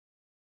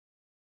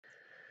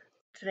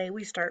Today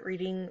we start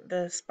reading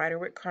the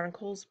Spiderwick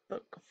Chronicles,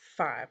 Book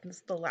 5. This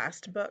is the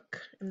last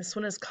book, and this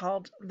one is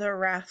called The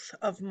Wrath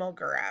of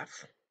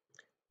Mulgarath.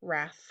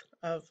 Wrath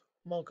of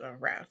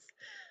Mulgarath,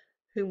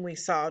 whom we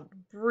saw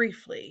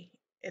briefly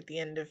at the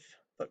end of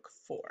Book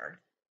 4.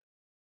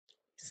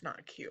 It's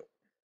not cute.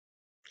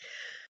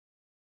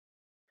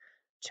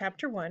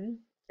 Chapter 1,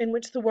 in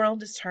which the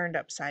world is turned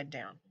upside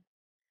down.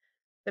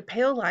 The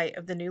pale light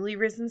of the newly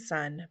risen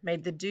sun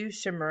made the dew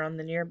shimmer on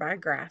the nearby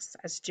grass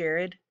as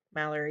Jared,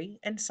 Mallory,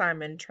 and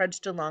Simon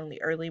trudged along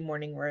the early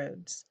morning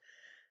roads.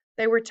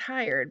 They were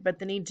tired, but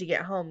the need to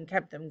get home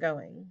kept them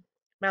going.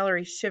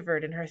 Mallory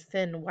shivered in her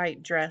thin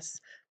white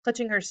dress,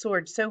 clutching her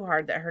sword so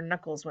hard that her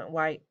knuckles went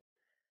white.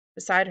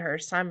 Beside her,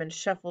 Simon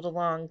shuffled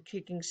along,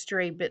 kicking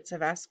stray bits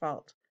of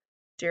asphalt.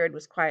 Jared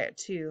was quiet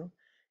too.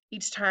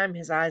 Each time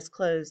his eyes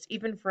closed,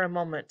 even for a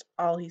moment,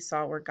 all he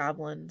saw were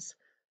goblins.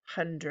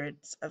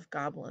 Hundreds of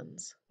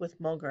goblins,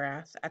 with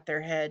Mulgarath at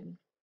their head.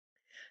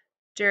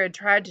 Jared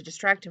tried to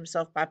distract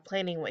himself by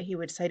planning what he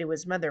would say to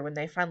his mother when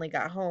they finally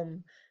got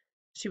home.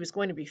 She was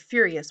going to be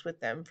furious with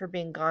them for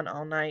being gone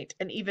all night,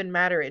 and even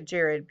madder at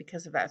Jared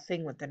because of that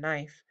thing with the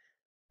knife.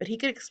 But he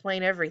could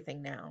explain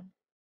everything now.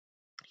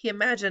 He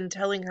imagined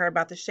telling her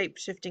about the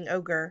shape-shifting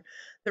ogre,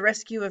 the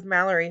rescue of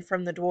Mallory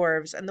from the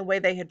dwarves, and the way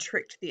they had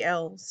tricked the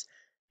elves.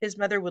 His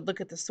mother would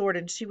look at the sword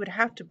and she would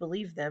have to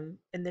believe them,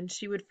 and then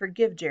she would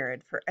forgive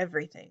Jared for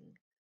everything.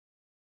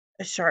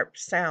 A sharp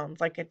sound,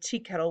 like a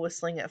tea kettle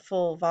whistling at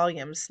full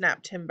volume,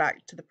 snapped him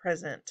back to the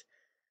present.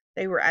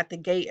 They were at the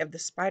gate of the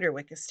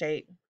Spiderwick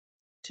estate.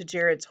 To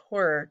Jared's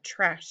horror,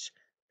 trash,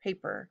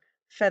 paper,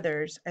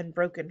 feathers, and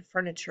broken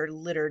furniture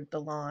littered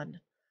the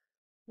lawn.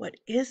 "What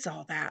is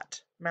all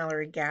that?"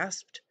 Mallory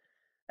gasped.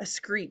 A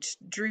screech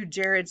drew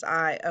Jared's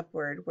eye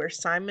upward, where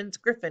Simon's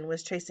griffin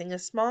was chasing a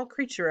small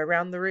creature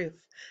around the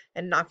roof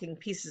and knocking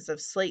pieces of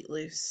slate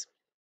loose.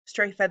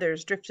 Stray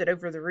feathers drifted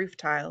over the roof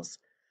tiles.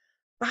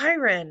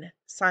 "Byron!"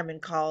 Simon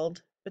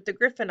called, but the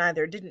griffin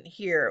either didn't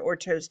hear or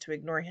chose to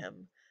ignore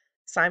him.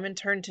 Simon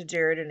turned to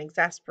Jared in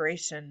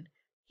exasperation.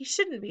 "He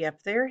shouldn't be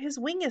up there. His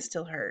wing is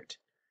still hurt."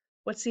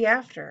 "What's he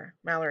after?"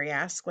 Mallory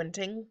asked,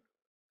 squinting.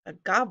 "A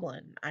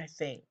goblin, I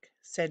think,"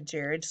 said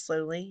Jared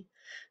slowly.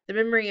 The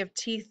memory of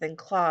teeth and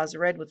claws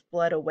red with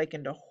blood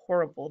awakened a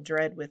horrible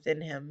dread within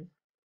him.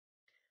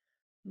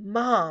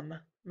 "Mom!"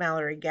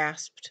 Mallory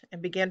gasped,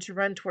 and began to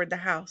run toward the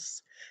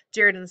house.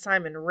 Jared and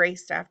Simon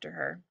raced after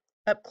her.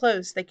 Up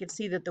close they could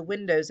see that the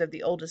windows of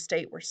the old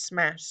estate were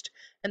smashed,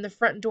 and the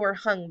front door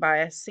hung by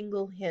a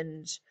single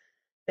hinge.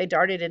 They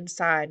darted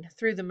inside,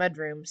 through the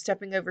mudroom,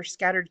 stepping over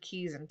scattered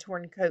keys and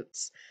torn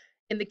coats.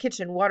 In the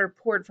kitchen, water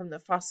poured from the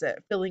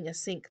faucet, filling a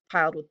sink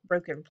piled with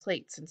broken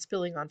plates and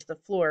spilling onto the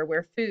floor,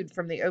 where food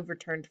from the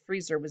overturned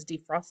freezer was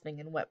defrosting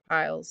in wet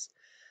piles.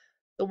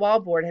 The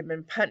wallboard had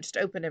been punched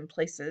open in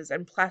places,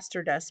 and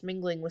plaster dust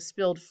mingling with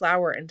spilled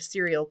flour and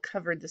cereal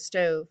covered the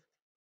stove.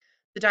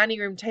 The dining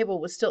room table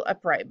was still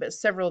upright, but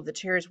several of the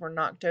chairs were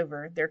knocked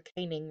over, their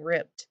caning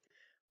ripped.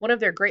 One of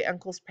their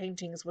great-uncle's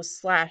paintings was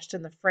slashed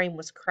and the frame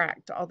was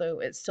cracked, although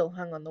it still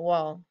hung on the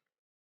wall.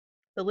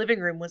 The living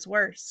room was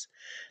worse.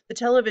 The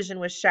television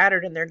was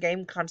shattered and their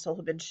game console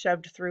had been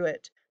shoved through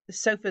it. The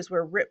sofas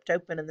were ripped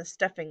open and the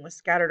stuffing was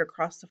scattered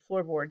across the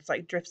floorboards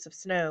like drifts of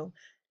snow.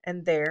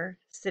 And there,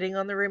 sitting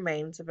on the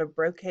remains of a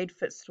brocade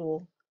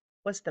footstool,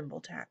 was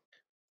Thimbletack.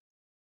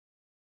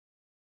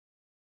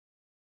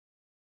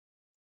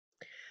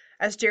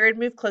 As Jared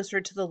moved closer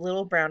to the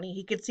little brownie,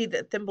 he could see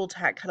that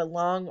Thimbletack had a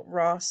long,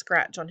 raw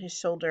scratch on his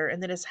shoulder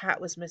and that his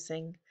hat was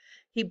missing.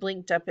 He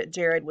blinked up at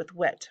Jared with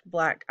wet,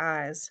 black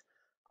eyes.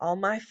 "All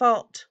my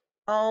fault,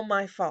 all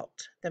my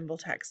fault,"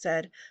 Thimbletack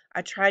said.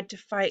 "I tried to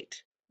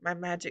fight. My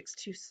magic's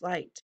too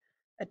slight."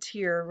 A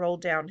tear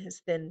rolled down his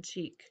thin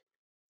cheek.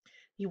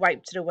 He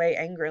wiped it away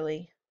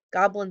angrily.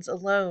 "Goblins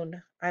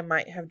alone I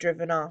might have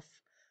driven off.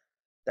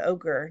 The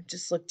ogre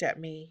just looked at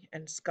me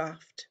and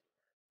scoffed."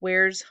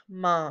 "Where's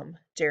Mom?"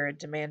 Jared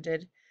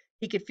demanded.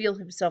 He could feel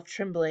himself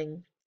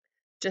trembling.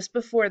 "Just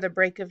before the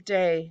break of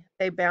day,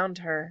 they bound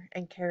her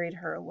and carried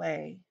her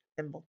away,"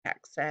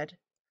 Thimbletack said.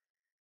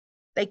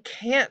 "They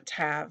can't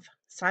have!"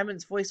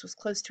 Simon's voice was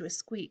close to a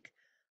squeak.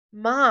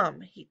 "Mom!"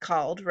 he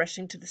called,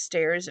 rushing to the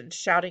stairs and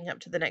shouting up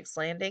to the next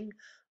landing.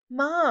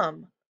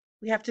 "Mom!"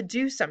 "We have to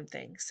do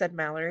something," said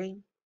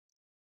Mallory.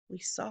 "We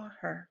saw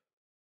her,"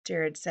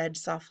 Jared said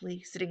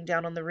softly, sitting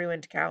down on the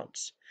ruined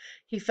couch.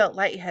 He felt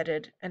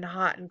lightheaded and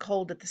hot and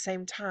cold at the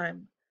same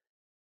time.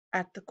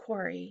 "At the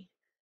quarry.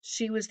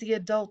 She was the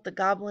adult the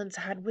goblins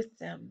had with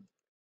them.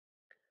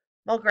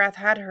 Mulgarath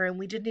had her and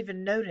we didn't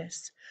even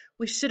notice.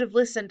 We should have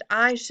listened.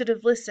 I should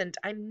have listened.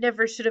 I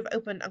never should have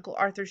opened Uncle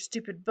Arthur's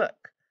stupid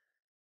book."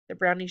 The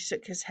brownie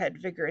shook his head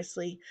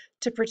vigorously.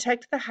 "To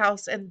protect the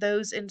house and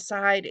those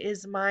inside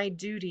is my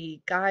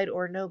duty, guide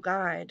or no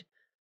guide."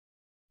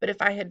 "But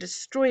if I had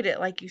destroyed it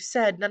like you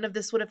said, none of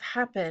this would have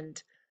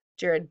happened."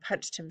 Jared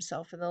punched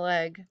himself in the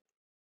leg.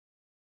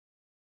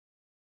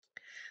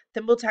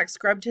 Thimbletack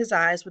scrubbed his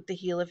eyes with the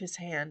heel of his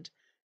hand.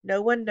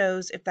 "No one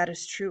knows if that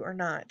is true or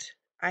not.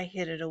 I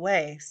hid it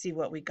away. See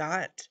what we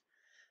got."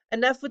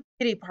 Enough with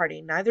the kitty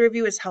party. Neither of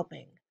you is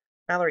helping.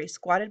 Mallory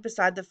squatted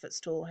beside the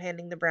footstool,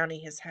 handing the brownie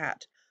his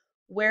hat.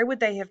 Where would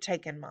they have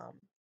taken Mom?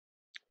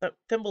 But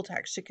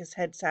Thimbletack shook his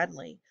head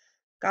sadly.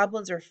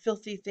 Goblins are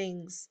filthy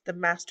things, the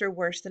master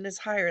worse than his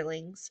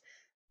hirelings.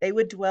 They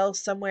would dwell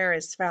somewhere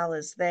as foul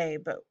as they,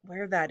 but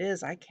where that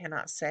is I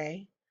cannot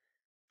say.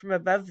 From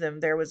above them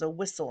there was a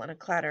whistle and a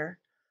clatter.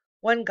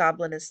 One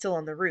goblin is still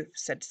on the roof,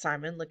 said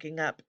Simon, looking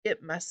up.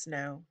 It must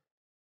know.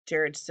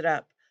 Jared stood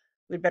up.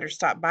 We'd better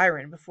stop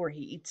Byron before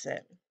he eats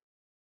it.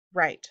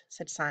 Right,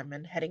 said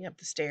Simon, heading up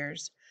the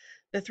stairs.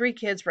 The three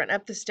kids ran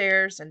up the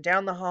stairs and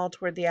down the hall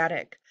toward the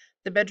attic.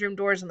 The bedroom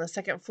doors on the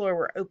second floor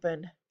were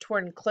open.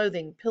 Torn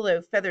clothing,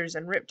 pillow, feathers,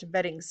 and ripped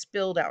bedding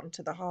spilled out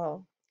into the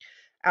hall.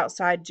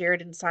 Outside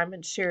Jared and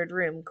Simon's shared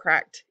room,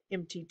 cracked,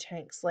 empty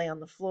tanks lay on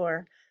the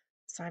floor.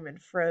 Simon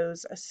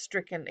froze, a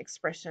stricken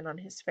expression on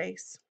his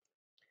face.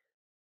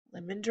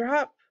 Lemon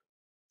drop?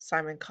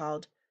 Simon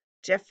called.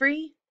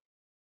 Geoffrey?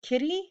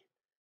 Kitty?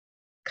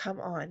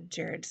 Come on,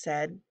 Jared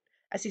said.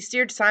 As he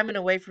steered Simon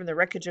away from the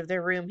wreckage of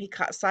their room, he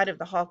caught sight of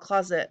the hall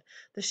closet.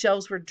 The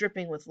shelves were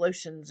dripping with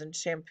lotions and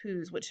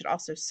shampoos, which had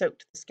also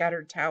soaked the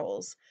scattered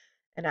towels.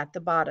 And at the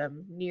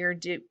bottom, near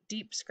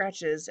deep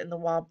scratches in the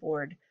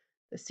wallboard,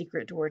 the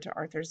secret door to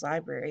Arthur's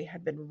library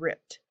had been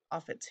ripped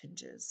off its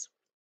hinges.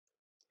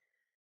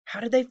 How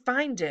did they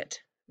find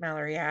it?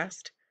 Mallory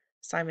asked.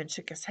 Simon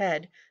shook his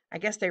head. I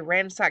guess they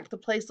ransacked the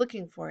place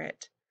looking for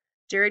it.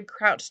 Jared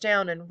crouched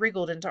down and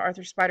wriggled into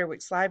Arthur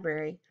Spiderwick's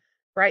library.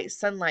 Bright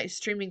sunlight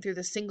streaming through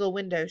the single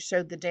window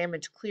showed the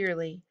damage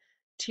clearly.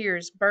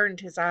 Tears burned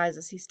his eyes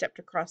as he stepped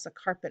across a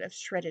carpet of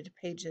shredded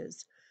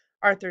pages.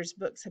 Arthur's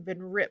books had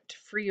been ripped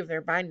free of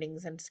their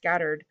bindings and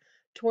scattered.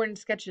 Torn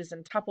sketches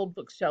and toppled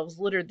bookshelves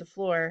littered the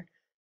floor.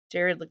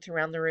 Jared looked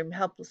around the room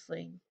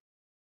helplessly.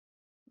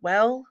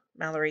 Well,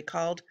 Mallory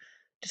called.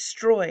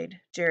 Destroyed,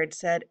 Jared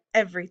said.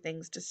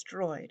 Everything's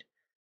destroyed.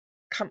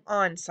 Come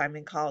on,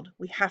 Simon called.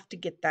 We have to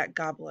get that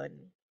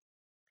goblin.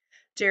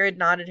 Jared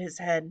nodded his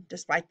head,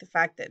 despite the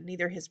fact that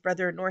neither his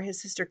brother nor his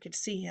sister could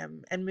see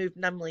him, and moved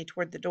numbly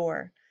toward the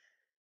door.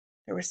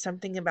 There was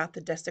something about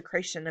the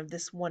desecration of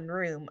this one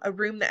room, a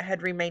room that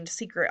had remained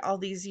secret all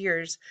these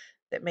years,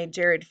 that made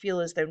Jared feel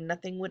as though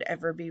nothing would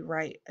ever be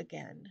right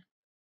again.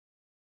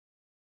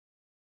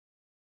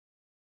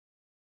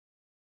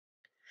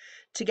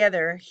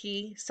 Together,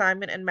 he,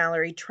 Simon, and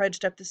Mallory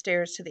trudged up the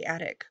stairs to the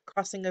attic,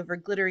 crossing over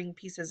glittering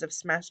pieces of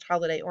smashed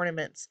holiday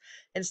ornaments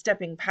and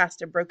stepping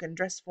past a broken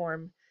dress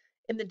form.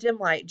 In the dim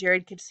light,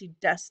 Jared could see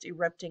dust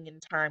erupting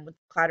in time with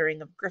the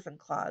clattering of griffin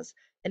claws,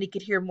 and he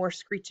could hear more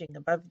screeching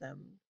above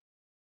them.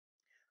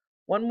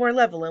 One more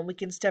level and we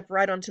can step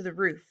right onto the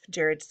roof,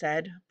 Jared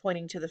said,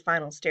 pointing to the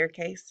final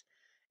staircase.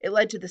 It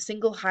led to the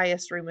single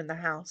highest room in the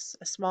house,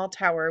 a small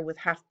tower with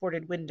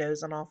half-boarded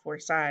windows on all four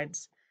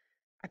sides.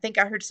 I think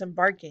I heard some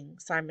barking,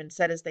 Simon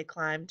said as they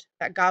climbed.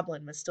 That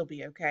goblin must still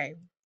be okay.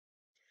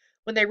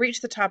 When they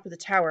reached the top of the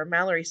tower,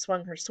 Mallory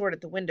swung her sword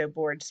at the window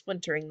boards,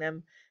 splintering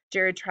them.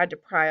 Jared tried to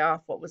pry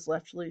off what was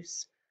left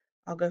loose.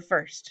 I'll go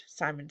first,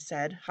 Simon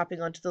said,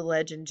 hopping onto the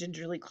ledge and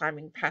gingerly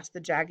climbing past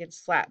the jagged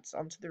slats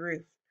onto the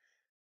roof.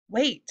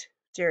 Wait,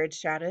 Jared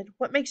shouted.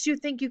 What makes you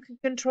think you can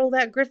control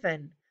that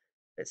griffin?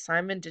 But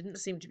Simon didn't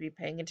seem to be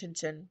paying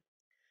attention.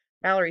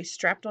 Mallory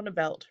strapped on a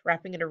belt,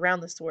 wrapping it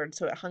around the sword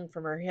so it hung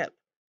from her hip.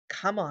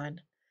 Come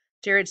on.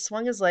 Jared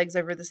swung his legs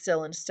over the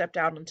sill and stepped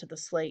out onto the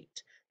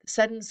slate. The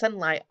sudden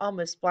sunlight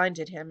almost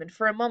blinded him, and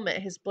for a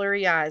moment his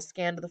blurry eyes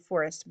scanned the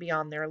forest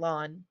beyond their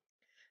lawn.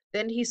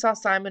 Then he saw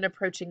Simon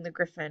approaching the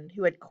griffin,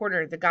 who had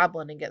cornered the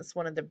goblin against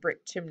one of the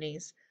brick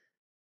chimneys.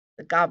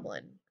 The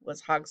goblin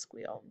was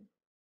Hogsqueal.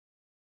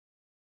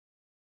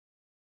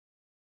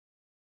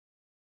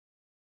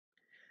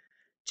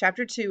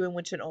 Chapter 2, in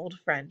which an old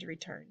friend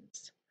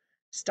returns.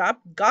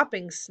 Stop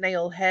gawping,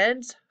 snail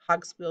heads,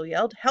 Hogsqueal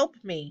yelled. Help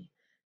me!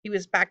 He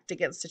was backed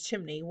against a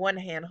chimney, one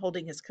hand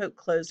holding his coat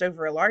closed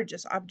over a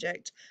largest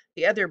object,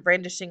 the other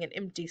brandishing an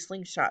empty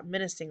slingshot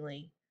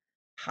menacingly.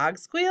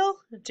 Hogsqueal?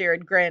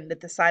 Jared grinned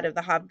at the sight of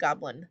the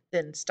hobgoblin,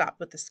 then stopped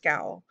with a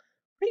scowl.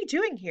 What are you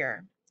doing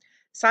here?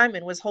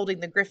 Simon was holding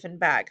the griffin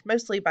back,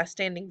 mostly by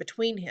standing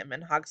between him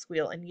and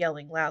Hogsqueal and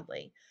yelling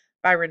loudly.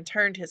 Byron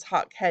turned his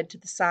hawk head to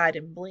the side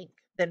and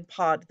blinked, then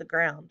pawed the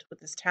ground with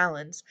his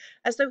talons,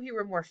 as though he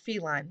were more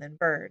feline than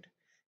bird.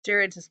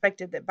 Jared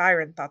suspected that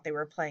Byron thought they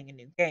were playing a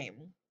new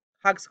game.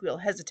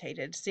 Hogsqueal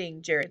hesitated,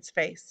 seeing Jared's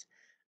face.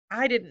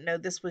 I didn't know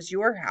this was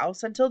your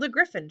house until the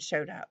griffin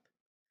showed up.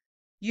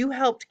 You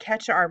helped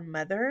catch our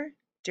mother?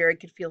 Jared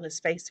could feel his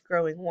face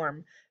growing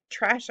warm.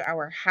 Trash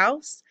our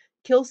house?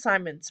 Kill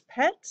Simon's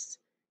pets?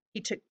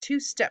 He took 2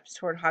 steps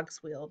toward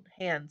Hogsqueal,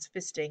 hands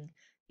fisting.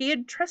 He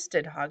had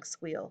trusted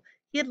Hogsqueal.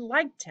 He had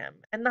liked him,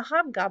 and the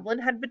hobgoblin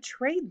had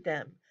betrayed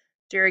them.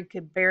 Jared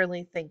could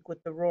barely think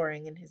with the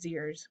roaring in his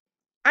ears.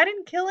 I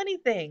didn't kill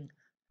anything.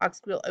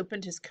 Hogsqueal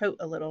opened his coat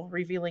a little,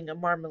 revealing a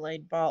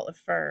marmalade ball of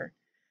fur.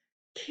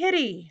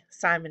 Kitty,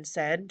 Simon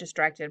said,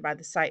 distracted by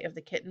the sight of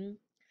the kitten.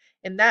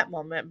 In that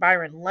moment,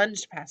 Byron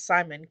lunged past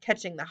Simon,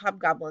 catching the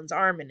hobgoblin's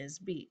arm in his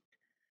beak.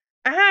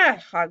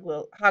 Ah!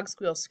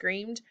 Hogsqueal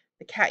screamed,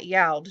 The cat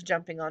yowled,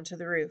 jumping onto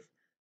the roof.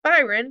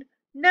 Byron,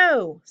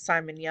 no,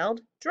 Simon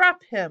yelled.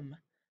 Drop him.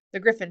 The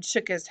griffin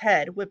shook his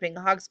head, whipping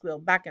Hogswheel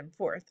back and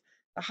forth.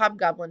 The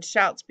hobgoblin's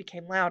shouts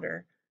became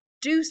louder.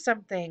 Do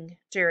something,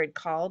 Jared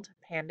called,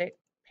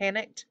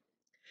 panicked.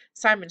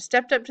 Simon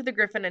stepped up to the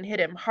griffin and hit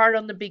him hard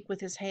on the beak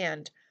with his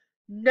hand.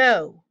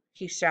 No,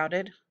 he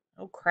shouted.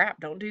 Oh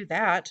crap, don't do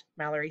that,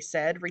 Mallory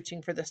said,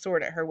 reaching for the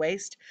sword at her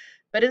waist.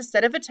 But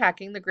instead of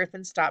attacking, the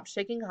griffin stopped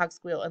shaking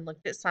Hogswheel and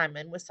looked at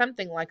Simon with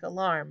something like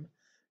alarm.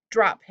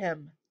 Drop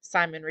him,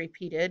 Simon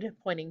repeated,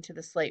 pointing to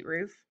the slate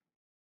roof.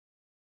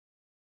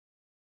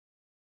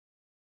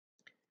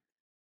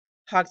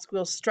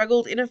 Hogswheel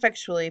struggled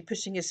ineffectually,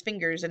 pushing his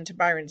fingers into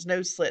Byron's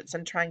nose slits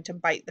and trying to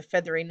bite the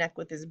feathery neck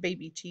with his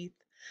baby teeth.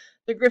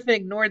 The griffin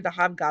ignored the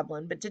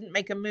hobgoblin, but didn't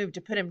make a move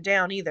to put him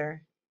down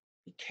either.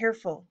 Be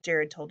careful,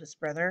 Jared told his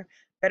brother.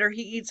 Better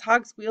he eats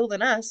Hogswheel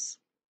than us.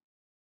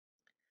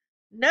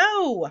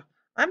 No!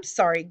 I'm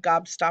sorry,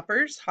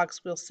 gobstoppers,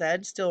 Hogswheel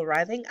said, still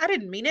writhing. I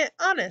didn't mean it,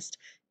 honest.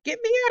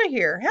 Get me out of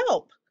here,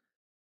 help!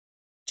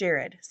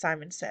 Jared,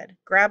 Simon said,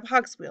 grab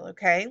Hogswheel,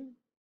 okay?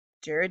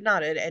 Jared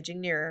nodded,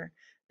 edging nearer.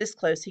 This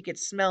close he could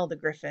smell the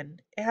griffin.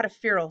 It had a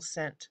feral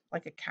scent,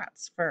 like a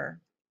cat's fur.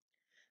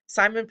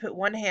 Simon put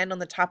one hand on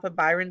the top of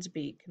Byron's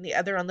beak and the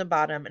other on the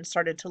bottom and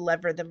started to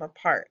lever them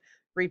apart,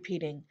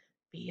 repeating,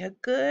 Be a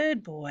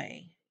good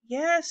boy.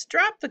 Yes,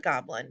 drop the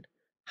goblin.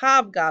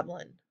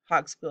 Hobgoblin,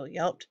 Hogswheel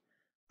yelped.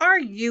 Are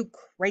you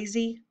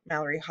crazy?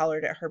 Mallory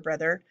hollered at her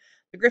brother.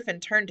 The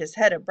griffin turned his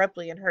head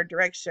abruptly in her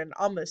direction,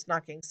 almost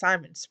knocking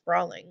Simon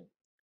sprawling.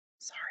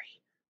 Sorry,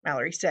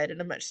 Mallory said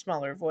in a much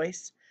smaller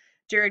voice.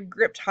 Jared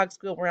gripped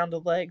Hogswheel around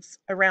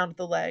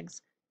the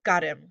legs.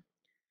 Got him.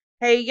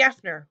 Hey,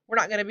 Yaffner, we're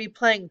not going to be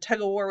playing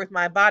tug-of-war with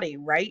my body,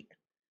 right?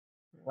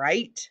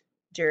 Right?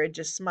 Jared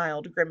just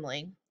smiled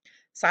grimly.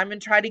 Simon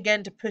tried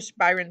again to push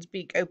Byron's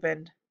beak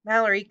open.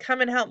 Mallory,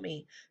 come and help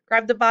me.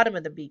 Grab the bottom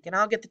of the beak, and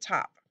I'll get the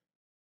top.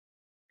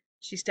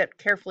 She stepped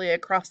carefully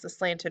across the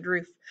slanted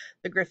roof.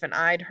 The griffin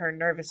eyed her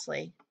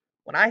nervously.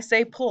 When I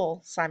say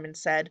pull, Simon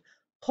said,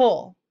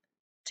 pull.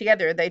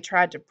 Together they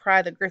tried to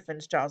pry the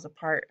griffin's jaws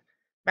apart.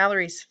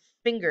 Mallory's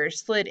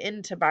fingers slid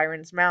into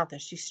Byron's mouth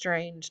as she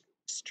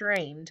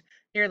strained,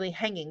 nearly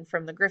hanging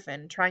from the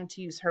griffin, trying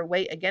to use her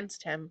weight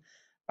against him.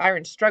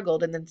 Byron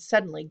struggled and then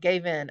suddenly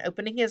gave in,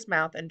 opening his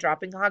mouth and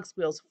dropping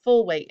Hogswheel's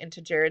full weight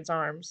into Jared's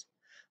arms.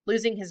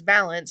 Losing his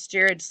balance,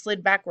 Jared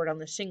slid backward on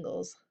the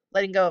shingles,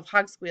 letting go of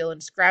Hogswheel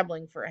and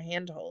scrabbling for a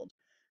handhold.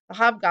 The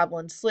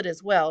hobgoblin slid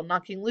as well,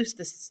 knocking loose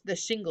the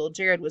shingle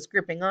Jared was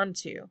gripping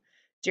onto.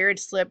 Jared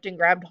slipped and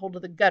grabbed hold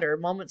of the gutter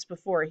moments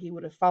before he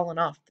would have fallen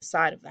off the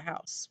side of the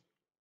house.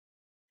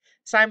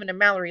 Simon and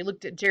Mallory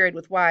looked at Jared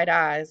with wide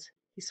eyes.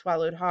 He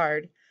swallowed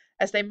hard.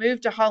 As they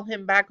moved to haul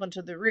him back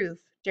onto the roof,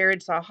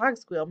 Jared saw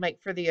Hogswheel make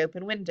for the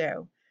open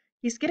window.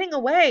 He's getting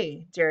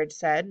away, Jared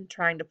said,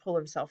 trying to pull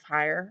himself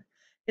higher.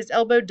 His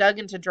elbow dug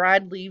into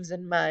dried leaves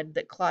and mud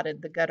that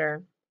clotted the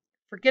gutter.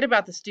 Forget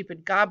about the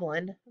stupid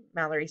goblin,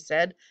 Mallory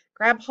said.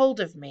 Grab hold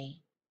of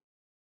me.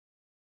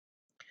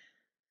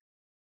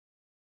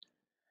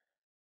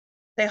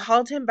 They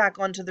hauled him back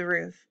onto the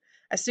roof.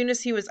 As soon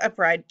as he was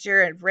upright,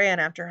 Jared ran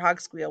after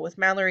Hogswheel, with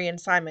Mallory and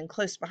Simon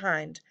close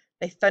behind.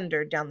 They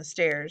thundered down the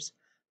stairs.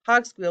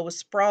 Hogswheel was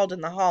sprawled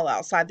in the hall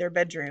outside their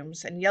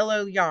bedrooms, and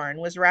yellow yarn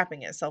was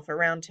wrapping itself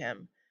around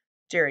him.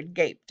 Jared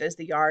gaped as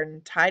the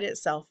yarn tied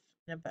itself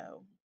in a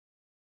bow.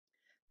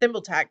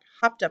 Thimbletack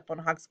hopped up on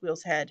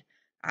Hogswheel's head.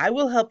 I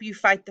will help you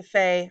fight the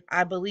Fae.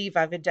 I believe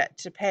I've a debt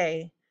to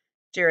pay.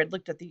 Jared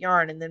looked at the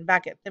yarn and then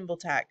back at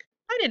Thimbletack.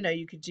 I didn't know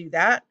you could do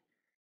that.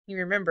 He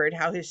remembered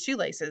how his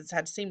shoelaces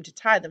had seemed to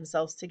tie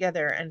themselves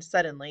together and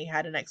suddenly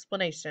had an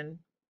explanation.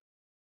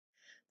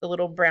 The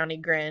little brownie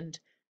grinned.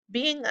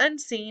 Being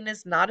unseen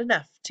is not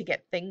enough to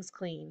get things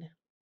clean.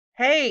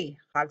 Hey,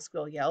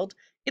 Hogswheel yelled.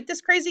 Get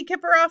this crazy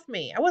kipper off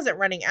me. I wasn't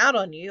running out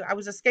on you. I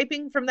was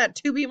escaping from that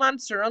tubey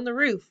monster on the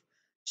roof.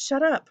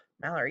 Shut up,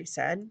 Mallory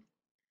said.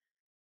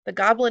 The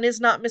goblin is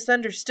not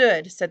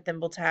misunderstood, said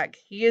Thimbletack.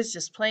 He is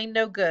just plain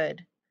no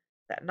good.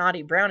 That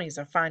naughty brownie's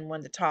a fine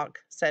one to talk,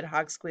 said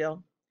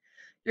Hogswheel.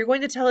 You're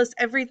going to tell us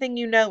everything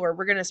you know, or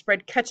we're going to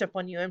spread ketchup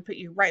on you and put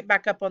you right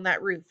back up on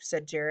that roof,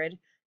 said Jared.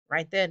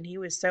 Right then he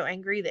was so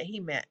angry that he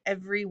meant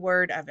every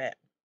word of it.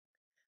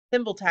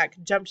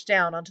 Thimbletack jumped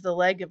down onto the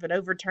leg of an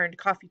overturned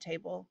coffee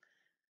table.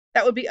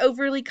 That would be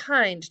overly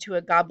kind to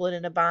a goblin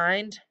in a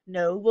bind.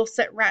 No, we'll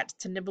set rats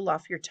to nibble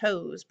off your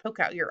toes, poke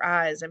out your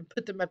eyes, and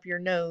put them up your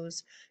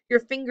nose. Your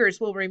fingers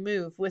we'll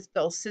remove with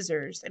dull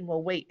scissors, and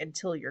we'll wait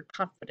until your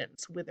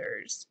confidence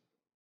withers.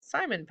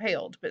 Simon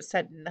paled, but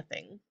said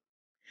nothing.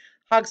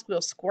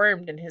 Hogswheel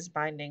squirmed in his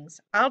bindings.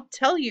 I'll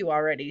tell you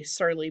already,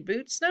 surly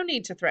boots. No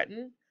need to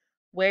threaten.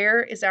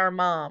 Where is our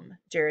mom?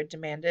 Jared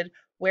demanded.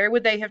 Where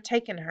would they have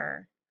taken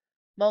her?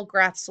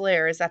 Mulgrath's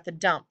lair is at the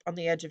dump on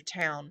the edge of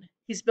town.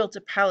 He's built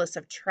a palace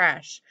of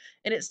trash,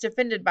 and it's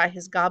defended by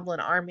his goblin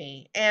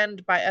army,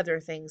 and by other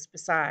things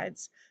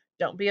besides.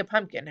 Don't be a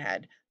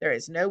pumpkinhead. There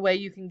is no way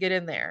you can get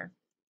in there.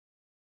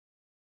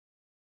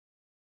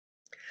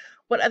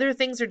 What other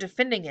things are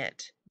defending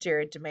it?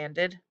 Jared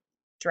demanded.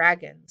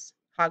 Dragons,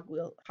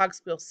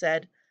 Hogsquill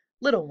said.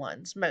 Little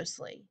ones,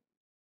 mostly.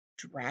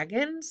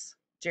 Dragons?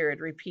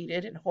 Jared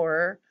repeated in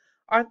horror.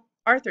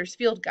 Arthur's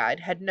field guide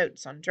had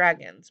notes on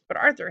dragons, but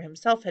Arthur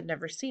himself had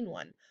never seen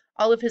one.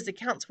 All of his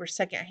accounts were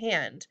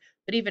second-hand,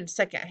 but even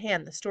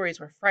second-hand the stories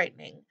were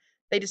frightening.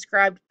 They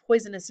described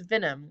poisonous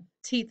venom,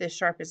 teeth as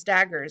sharp as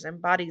daggers,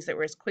 and bodies that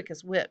were as quick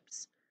as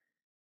whips.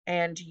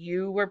 "And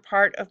you were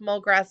part of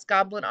Mulgrath's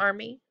goblin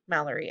army?"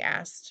 Mallory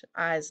asked,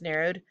 eyes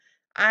narrowed.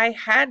 "I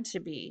had to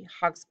be,"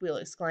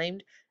 Hawksbill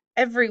exclaimed.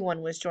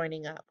 "Everyone was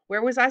joining up.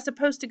 Where was I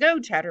supposed to go,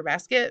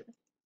 Chatterbasket?"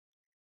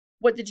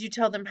 "What did you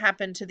tell them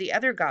happened to the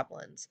other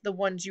goblins, the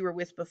ones you were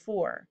with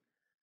before?"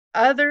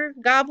 "Other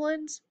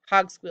goblins?"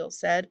 Hogsquill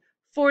said.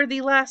 "For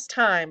the last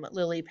time,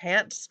 Lily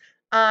Pants,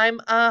 I'm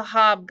a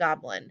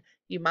hobgoblin.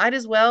 You might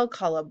as well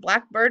call a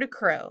blackbird a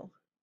crow."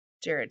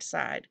 Jared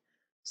sighed.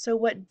 "So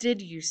what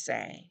did you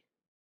say?"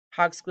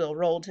 Hogsquill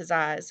rolled his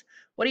eyes.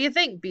 "What do you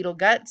think, Beetle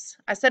Guts?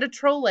 I said a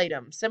troll ate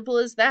 'em. Simple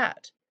as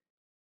that."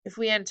 "If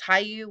we untie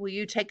you, will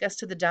you take us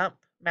to the dump?"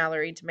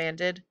 Mallory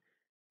demanded.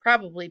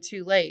 "Probably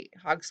too late,"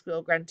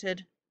 Hogsquill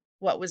grunted.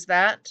 "What was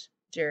that?"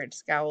 Jared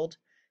scowled.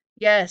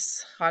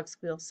 "Yes,"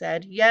 Hogsquill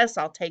said. "Yes,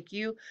 I'll take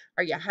you.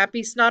 Are you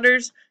happy,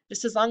 Snotters?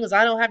 Just as long as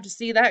I don't have to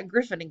see that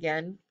griffin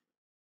again."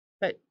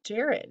 "But,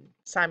 Jared,"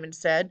 Simon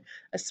said,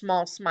 a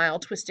small smile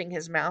twisting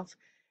his mouth,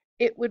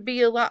 "it would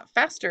be a lot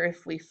faster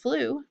if we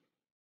flew."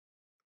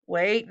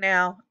 "Wait,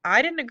 now.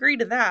 I didn't agree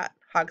to that,"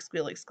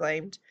 Hogsquill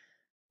exclaimed.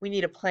 "We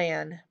need a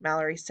plan,"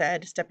 Mallory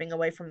said, stepping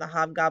away from the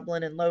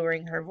hobgoblin and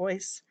lowering her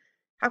voice.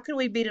 "How can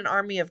we beat an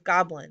army of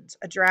goblins,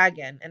 a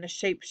dragon, and a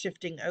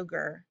shape-shifting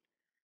ogre?"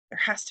 "There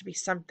has to be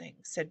something,"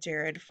 said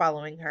Jared,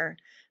 following her.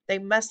 "They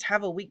must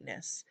have a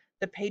weakness."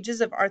 The pages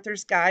of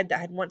Arthur's guide that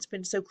had once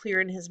been so clear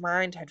in his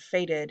mind had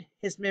faded,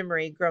 his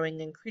memory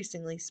growing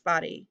increasingly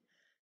spotty.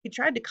 He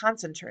tried to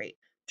concentrate,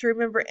 to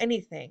remember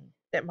anything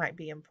that might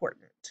be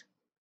important.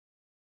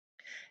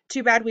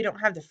 "Too bad we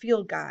don't have the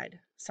field guide."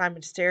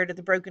 Simon stared at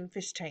the broken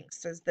fish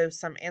tanks as though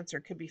some answer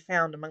could be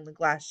found among the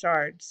glass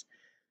shards.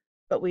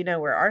 "But we know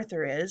where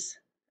Arthur is,"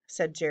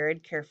 said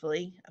Jared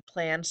carefully, a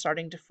plan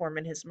starting to form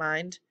in his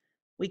mind.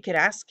 "We could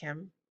ask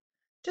him."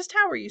 "Just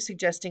how are you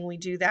suggesting we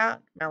do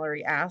that?"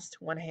 Mallory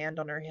asked, one hand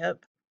on her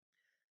hip.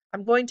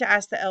 "I'm going to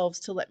ask the elves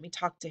to let me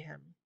talk to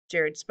him."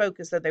 Jared spoke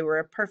as though that were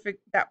a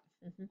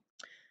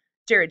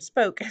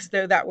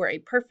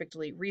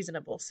perfectly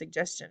reasonable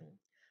suggestion.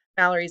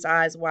 Mallory's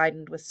eyes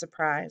widened with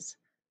surprise.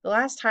 "The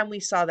last time we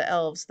saw the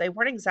elves, they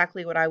weren't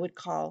exactly what I would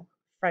call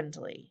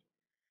friendly."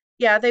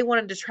 "Yeah, they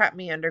wanted to trap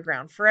me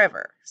underground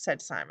forever,"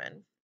 said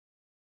Simon.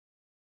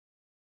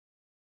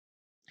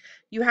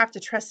 "You have to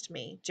trust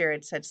me,"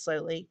 Jared said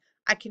slowly.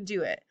 "I can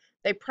do it.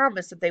 They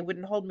promised that they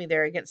wouldn't hold me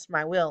there against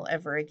my will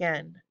ever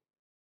again."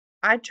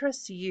 "I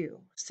trust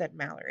you," said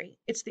Mallory.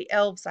 "It's the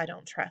elves I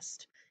don't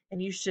trust,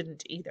 and you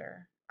shouldn't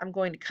either. I'm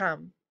going to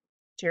come."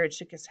 Jared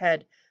shook his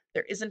head.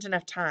 "There isn't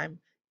enough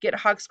time. Get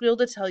Hawksbill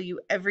to tell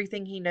you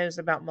everything he knows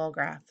about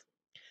Mulgrath.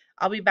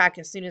 I'll be back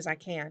as soon as I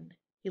can."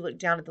 He looked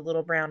down at the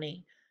little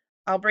brownie.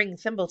 "I'll bring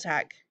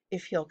Thimbletack,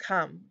 if he'll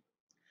come."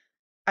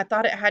 "I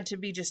thought it had to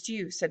be just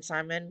you," said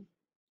Simon.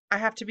 "I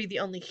have to be the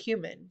only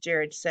human,"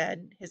 Jared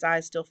said, his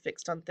eyes still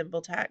fixed on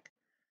Thimbletack.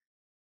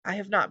 "I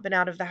have not been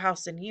out of the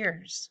house in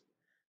years."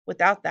 With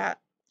that,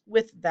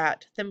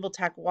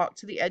 Thimbletack walked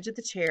to the edge of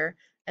the chair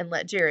and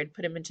let Jared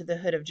put him into the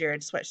hood of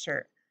Jared's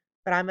sweatshirt.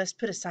 "But I must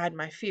put aside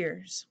my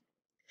fears."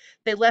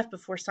 They left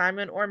before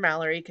Simon or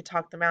Mallory could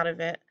talk them out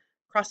of it.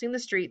 Crossing the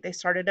street, they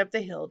started up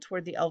the hill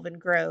toward the elven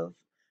grove.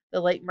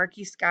 The late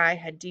murky sky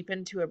had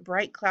deepened to a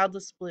bright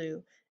cloudless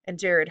blue, and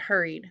Jared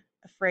hurried,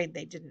 afraid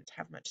they didn't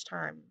have much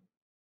time.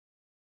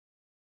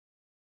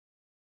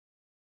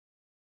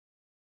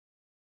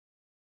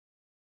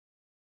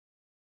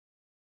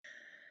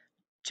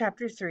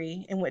 Chapter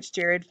 3, in which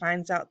Jared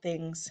finds out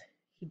things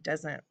he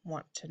doesn't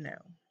want to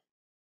know.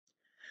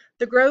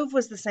 The grove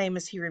was the same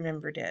as he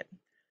remembered it,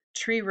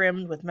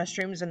 tree-rimmed with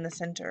mushrooms in the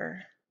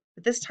center.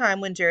 But this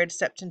time, when Jared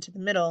stepped into the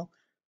middle,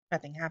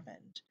 nothing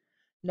happened.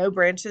 No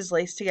branches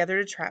laced together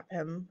to trap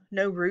him,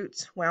 no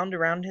roots wound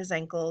around his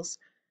ankles,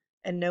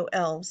 and no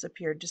elves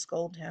appeared to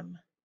scold him.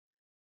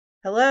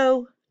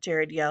 "Hello,"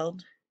 Jared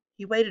yelled.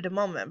 He waited a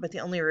moment, but the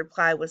only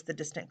reply was the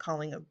distant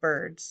calling of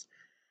birds.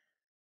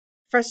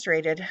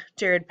 Frustrated,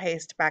 Jared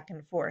paced back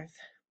and forth.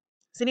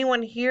 "Is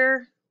anyone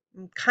here?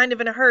 I'm kind of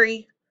in a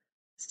hurry."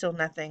 Still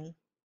nothing.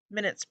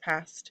 Minutes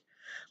passed.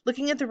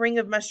 Looking at the ring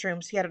of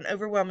mushrooms, he had an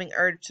overwhelming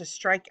urge to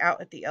strike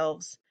out at the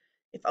elves.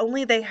 If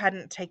only they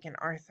hadn't taken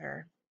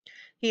Arthur.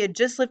 He had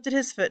just lifted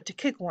his foot to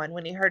kick one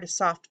when he heard a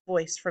soft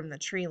voice from the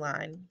tree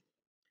line.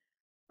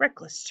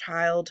 "Reckless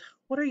child,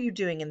 what are you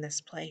doing in this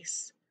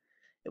place?"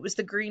 It was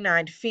the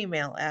green-eyed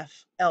female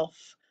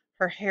elf,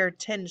 her hair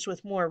tinged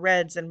with more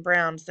reds and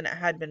browns than it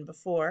had been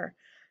before,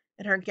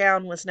 and her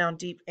gown was now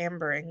deep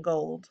amber and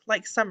gold,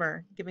 like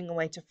summer giving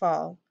way to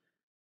fall.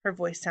 Her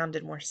voice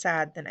sounded more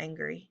sad than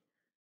angry.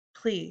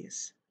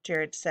 "Please,"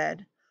 Jared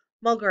said.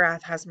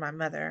 "Mulgarath has my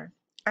mother.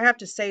 I have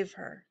to save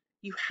her.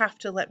 You have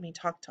to let me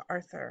talk to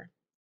Arthur."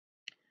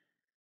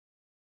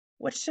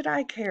 What should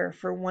I care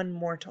for one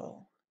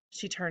mortal?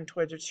 She turned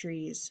toward the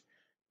trees.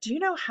 Do you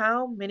know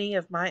how many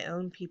of my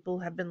own people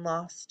have been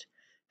lost?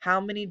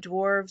 How many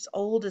dwarves,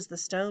 old as the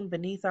stone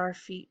beneath our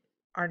feet,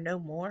 are no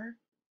more?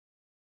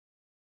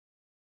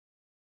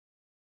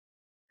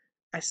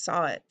 I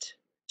saw it,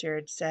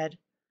 Jared said.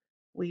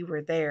 We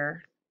were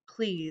there.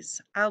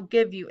 Please, I'll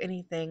give you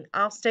anything.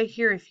 I'll stay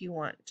here if you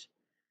want.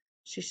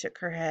 She shook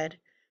her head.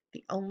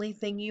 The only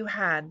thing you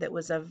had that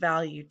was of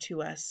value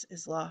to us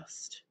is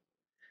lost.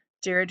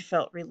 Jared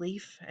felt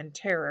relief and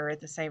terror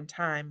at the same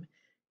time.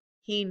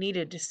 He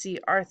needed to see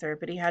Arthur,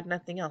 but he had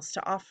nothing else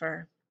to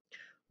offer.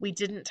 We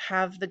didn't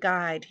have the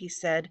guide, he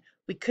said.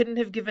 We couldn't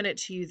have given it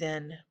to you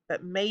then,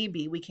 but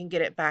maybe we can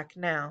get it back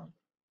now.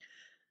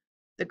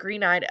 The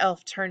green-eyed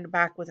elf turned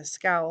back with a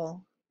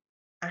scowl.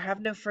 I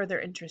have no further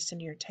interest in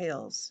your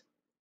tales.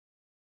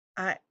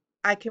 I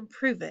I can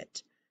prove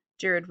it.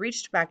 Jared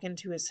reached back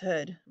into his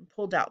hood and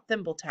pulled out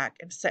Thimbletack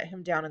and set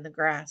him down in the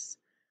grass.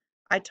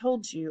 I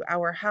told you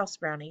our house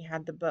brownie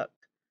had the book.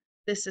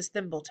 This is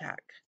Thimbletack.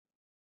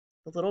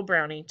 The little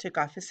brownie took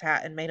off his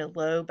hat and made a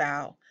low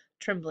bow,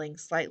 trembling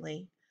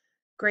slightly.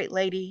 Great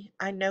lady,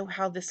 I know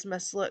how this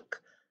must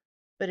look,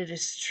 but it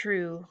is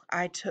true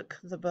I took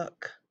the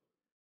book.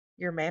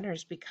 Your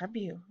manners become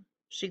you.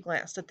 She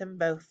glanced at them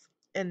both,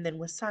 and then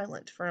was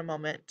silent for a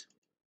moment.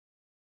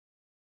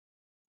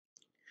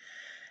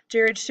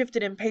 Jared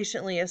shifted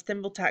impatiently as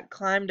Thimbletack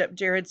climbed up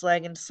Jared's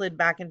leg and slid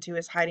back into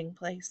his hiding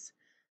place.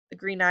 The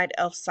green-eyed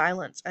elf's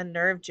silence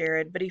unnerved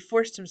Jared, but he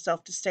forced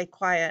himself to stay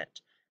quiet.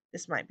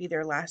 This might be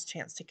their last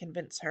chance to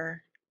convince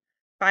her.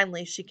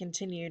 Finally, she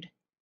continued.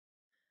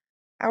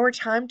 Our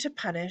time to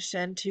punish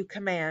and to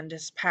command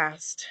is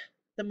past.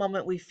 The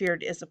moment we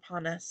feared is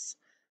upon us.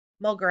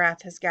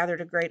 Mulgarath has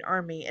gathered a great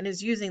army and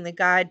is using the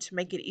guide to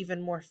make it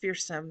even more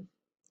fearsome.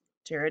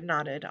 Jared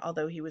nodded,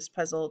 although he was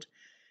puzzled.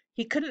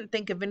 He couldn't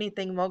think of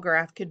anything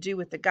Mulgarath could do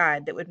with the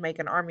guide that would make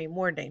an army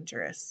more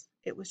dangerous.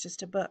 It was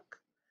just a book.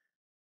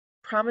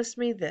 Promise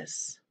me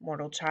this,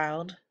 mortal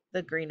child,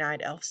 the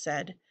green-eyed elf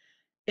said.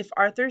 If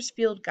Arthur's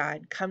field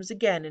guide comes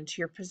again into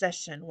your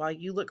possession while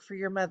you look for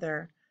your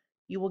mother,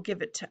 you will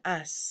give it to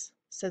us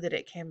so that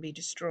it can be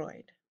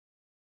destroyed.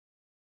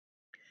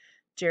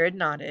 Jared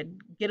nodded,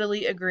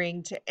 giddily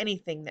agreeing to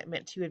anything that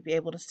meant he would be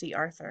able to see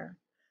Arthur.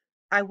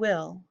 I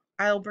will.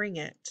 I'll bring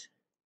it.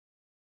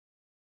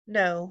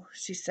 No,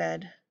 she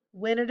said.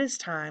 When it is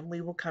time, we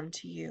will come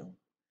to you.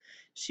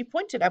 She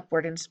pointed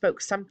upward and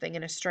spoke something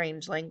in a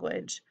strange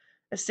language.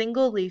 A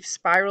single leaf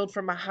spiraled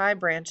from a high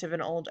branch of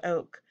an old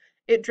oak.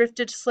 It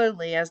drifted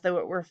slowly as though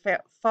it were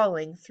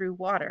falling through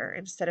water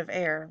instead of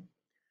air.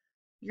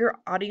 Your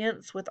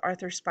audience with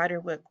Arthur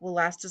Spiderwick will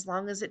last as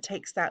long as it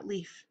takes that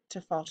leaf to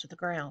fall to the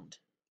ground.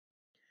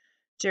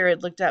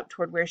 Jared looked up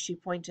toward where she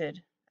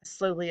pointed. As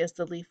slowly as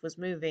the leaf was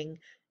moving,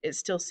 it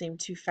still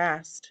seemed too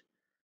fast.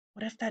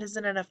 What if that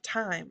isn't enough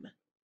time?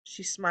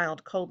 She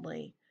smiled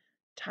coldly.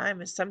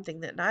 Time is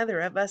something that neither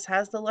of us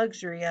has the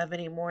luxury of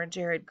any more,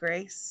 Jared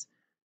Grace.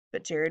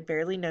 But Jared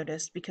barely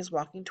noticed, because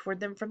walking toward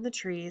them from the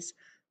trees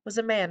was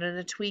a man in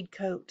a tweed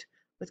coat,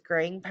 with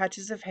graying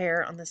patches of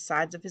hair on the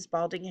sides of his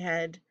balding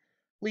head.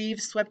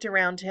 Leaves swept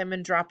around him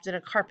and dropped in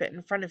a carpet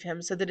in front of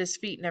him so that his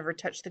feet never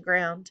touched the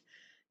ground.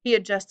 He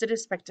adjusted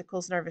his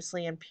spectacles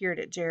nervously and peered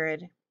at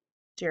Jared.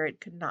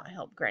 Jared could not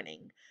help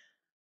grinning.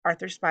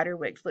 Arthur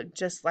Spiderwick looked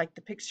just like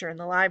the picture in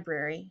the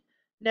library.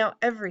 Now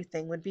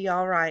everything would be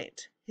all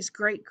right. His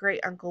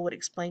great-great-uncle would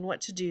explain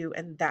what to do,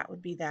 and that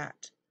would be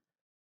that.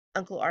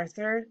 Uncle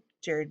Arthur,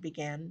 Jared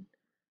began.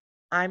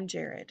 I'm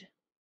Jared.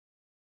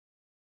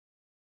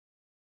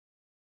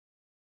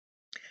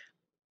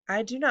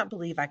 I do not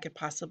believe I could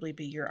possibly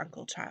be your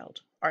uncle,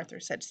 child,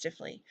 Arthur said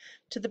stiffly.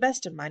 To the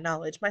best of my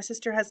knowledge, my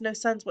sister has no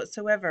sons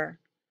whatsoever.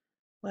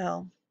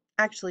 Well,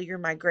 actually, you're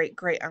my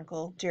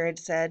great-great-uncle, Jared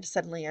said,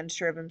 suddenly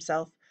unsure of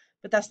himself.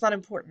 But that's not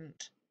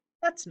important.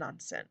 That's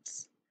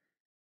nonsense.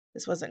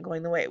 This wasn't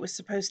going the way it was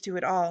supposed to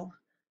at all.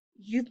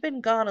 You've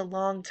been gone a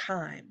long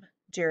time,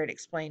 Jared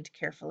explained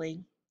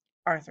carefully.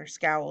 Arthur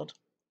scowled.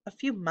 A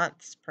few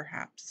months,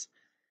 perhaps.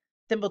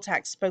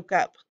 Thimbletack spoke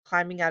up,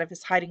 climbing out of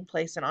his hiding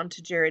place and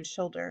onto Jared's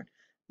shoulder.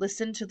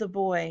 Listen to the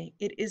boy.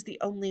 It is the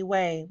only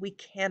way. We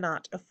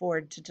cannot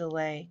afford to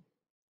delay.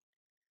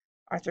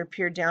 Arthur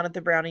peered down at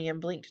the brownie and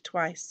blinked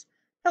twice.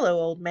 Hello,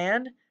 old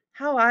man.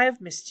 How I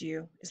have missed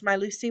you. Is my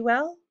Lucy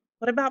well?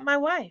 What about my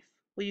wife?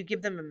 Will you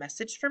give them a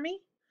message for me?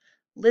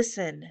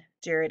 Listen,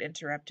 Jared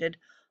interrupted.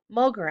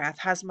 Mulgarath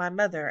has my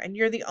mother, and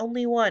you're the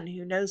only one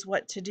who knows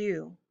what to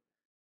do.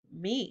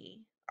 Me?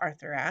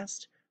 Arthur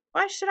asked.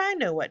 Why should I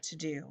know what to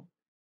do?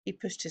 He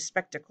pushed his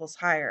spectacles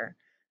higher.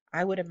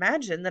 I would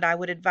imagine that I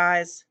would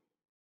advise...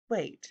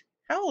 Wait,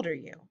 how old are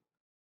you?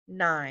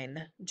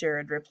 9,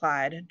 Jared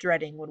replied,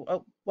 dreading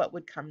what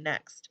would come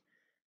next.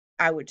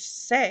 I would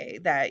say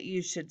that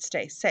you should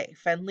stay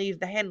safe and leave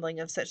the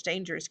handling of such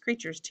dangerous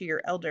creatures to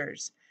your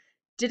elders.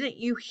 Didn't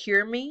you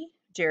hear me?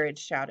 Jared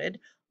shouted.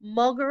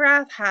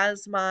 Mulgarath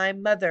has my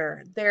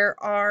mother. There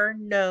are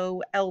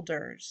no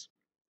elders.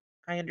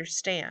 I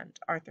understand,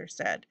 Arthur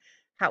said.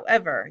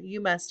 However, you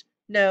must...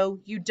 No,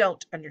 you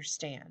don't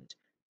understand.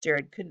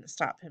 Jared couldn't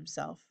stop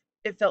himself.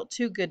 It felt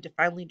too good to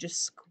finally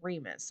just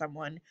scream at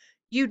someone.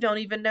 You don't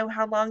even know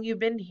how long you've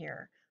been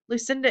here.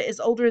 Lucinda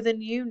is older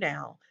than you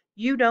now.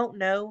 You don't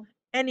know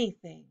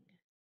anything.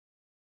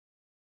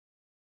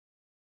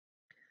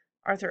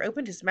 Arthur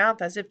opened his mouth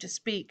as if to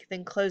speak,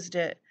 then closed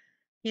it.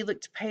 He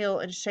looked pale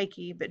and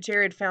shaky, but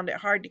Jared found it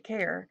hard to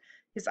care.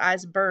 His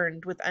eyes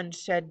burned with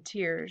unshed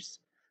tears.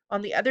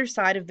 On the other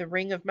side of the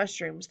ring of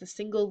mushrooms, the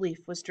single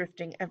leaf was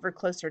drifting ever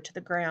closer to the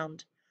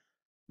ground.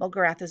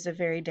 Mulgarath is a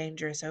very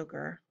dangerous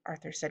ogre,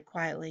 Arthur said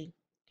quietly.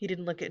 He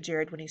didn't look at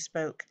Jared when he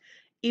spoke.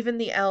 Even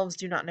the elves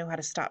do not know how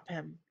to stop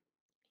him.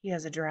 He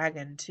has a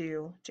dragon,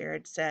 too,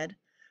 Jared said.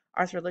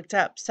 Arthur looked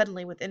up,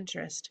 suddenly with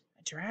interest.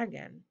 A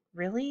dragon?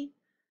 Really?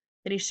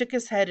 Then he shook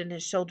his head and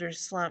his shoulders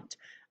slumped.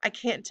 I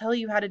can't tell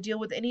you how to deal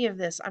with any of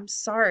this. I'm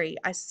sorry.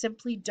 I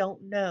simply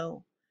don't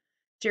know.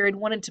 Jared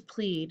wanted to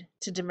plead,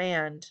 to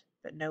demand,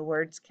 but no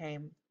words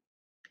came.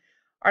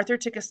 Arthur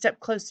took a step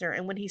closer,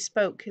 and when he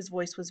spoke, his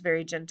voice was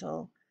very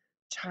gentle.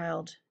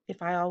 Child,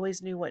 if I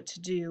always knew what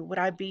to do, would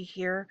I be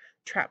here,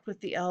 trapped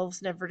with the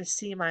elves, never to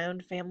see my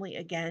own family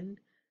again?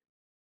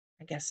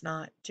 I guess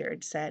not,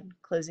 Jared said,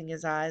 closing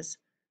his eyes.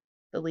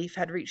 The leaf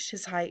had reached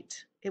his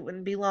height. It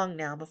wouldn't be long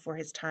now before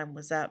his time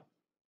was up.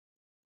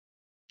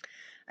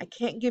 I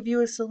can't give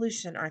you a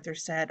solution, Arthur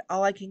said.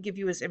 All I can give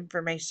you is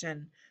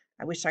information.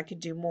 I wish I could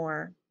do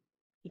more.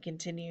 He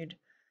continued.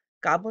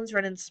 Goblins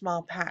run in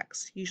small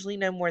packs, usually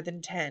no more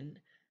than 10.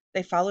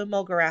 They follow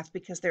Mulgarath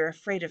because they're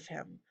afraid of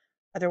him.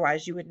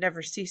 Otherwise you would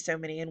never see so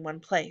many in one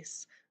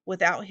place.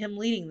 Without him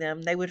leading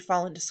them, they would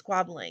fall into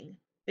squabbling.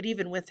 But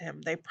even with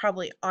him, they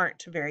probably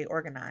aren't very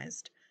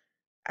organized.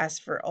 As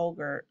for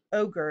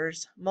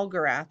ogres,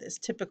 Mulgarath is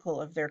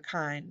typical of their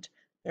kind.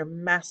 They're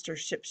master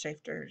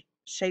shapeshifters,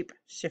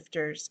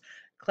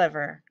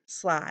 clever,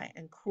 sly,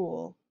 and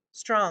cruel.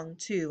 Strong,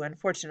 too,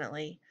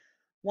 unfortunately.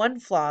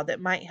 One flaw that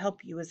might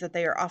help you is that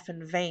they are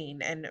often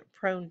vain and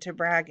prone to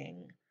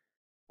bragging.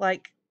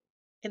 Like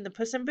in the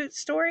Puss in Boots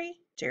story?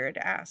 Jared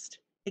asked.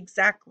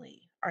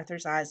 Exactly.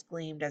 Arthur's eyes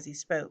gleamed as he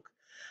spoke.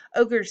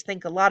 Ogres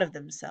think a lot of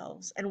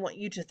themselves, and want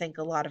you to think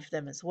a lot of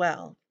them as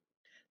well.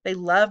 They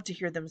love to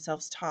hear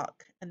themselves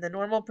talk, and the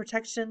normal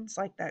protections,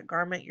 like that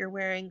garment you're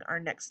wearing, are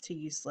next to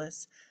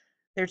useless.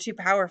 They're too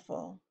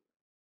powerful.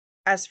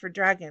 As for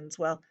dragons,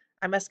 well,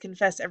 I must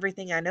confess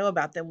everything I know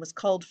about them was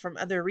culled from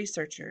other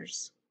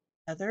researchers.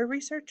 Other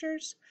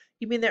researchers?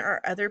 You mean there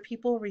are other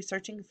people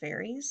researching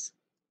fairies?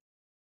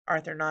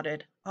 Arthur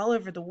nodded. All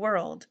over the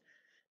world.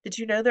 Did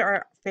you know there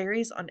are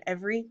fairies on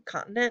every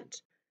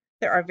continent?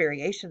 There are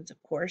variations,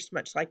 of course,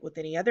 much like with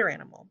any other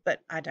animal,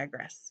 but I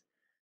digress.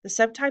 The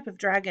subtype of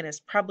dragon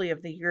is probably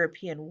of the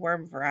European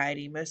worm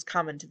variety most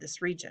common to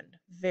this region.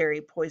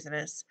 Very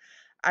poisonous.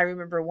 I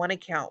remember one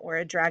account where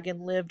a dragon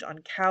lived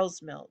on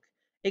cow's milk.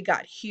 It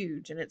got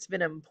huge, and its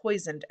venom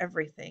poisoned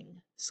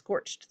everything,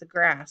 scorched the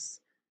grass,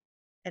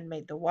 and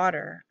made the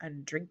water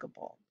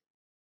undrinkable.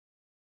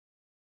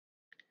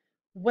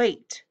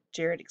 Wait,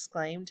 Jared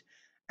exclaimed.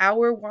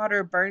 Our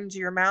water burns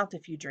your mouth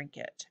if you drink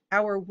it.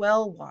 Our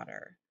well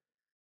water.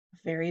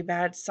 Very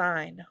bad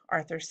sign,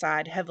 Arthur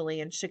sighed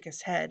heavily and shook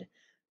his head.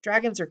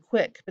 Dragons are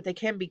quick, but they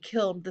can be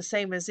killed the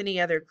same as any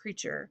other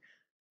creature.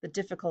 The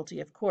difficulty,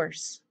 of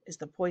course, is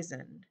the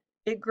poison.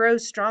 It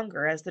grows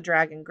stronger as the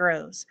dragon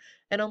grows,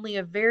 and only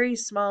a very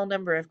small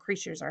number of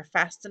creatures are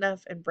fast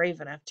enough and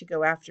brave enough to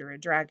go after a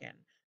dragon,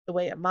 the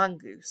way a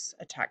mongoose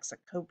attacks a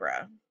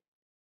cobra.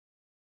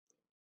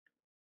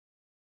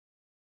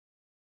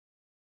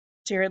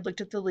 Jared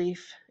looked at the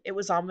leaf. It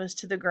was almost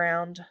to the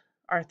ground.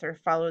 Arthur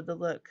followed the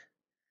look.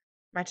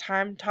 My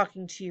time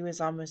talking to you is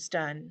almost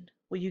done.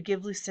 Will you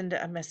give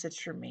Lucinda a message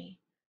from me?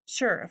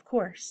 Sure, of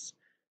course.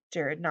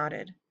 Jared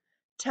nodded.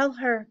 Tell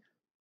her.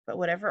 But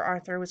whatever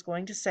Arthur was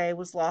going to say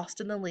was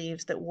lost in the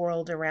leaves that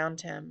whirled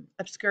around him,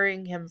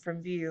 obscuring him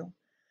from view.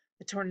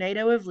 The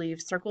tornado of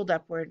leaves circled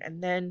upward,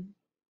 and then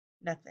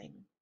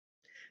nothing.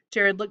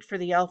 Jared looked for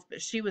the elf,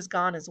 but she was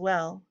gone as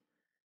well.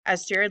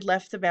 As Jared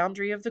left the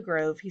boundary of the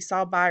grove, he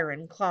saw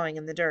Byron clawing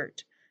in the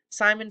dirt.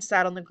 Simon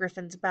sat on the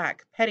griffin's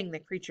back, petting the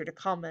creature to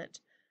calm it.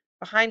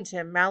 Behind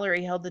him,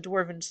 Mallory held the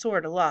dwarven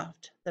sword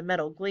aloft, the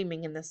metal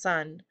gleaming in the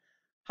sun.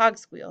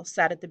 Hogswheel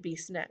sat at the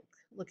beast's neck,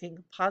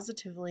 looking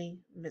positively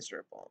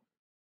miserable.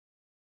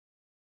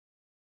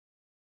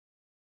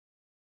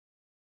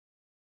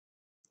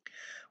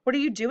 What are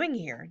you doing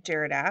here?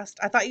 Jared asked.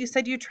 I thought you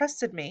said you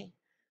trusted me.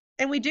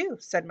 And we do,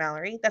 said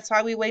Mallory. That's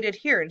why we waited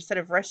here instead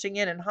of rushing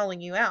in and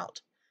hauling you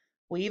out.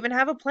 We even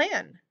have a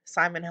plan.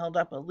 Simon held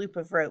up a loop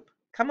of rope.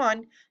 Come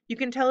on, you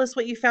can tell us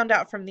what you found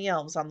out from the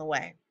elves on the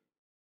way.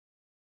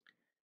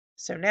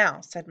 So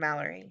now, said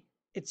Mallory,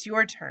 it's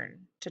your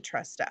turn to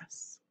trust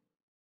us.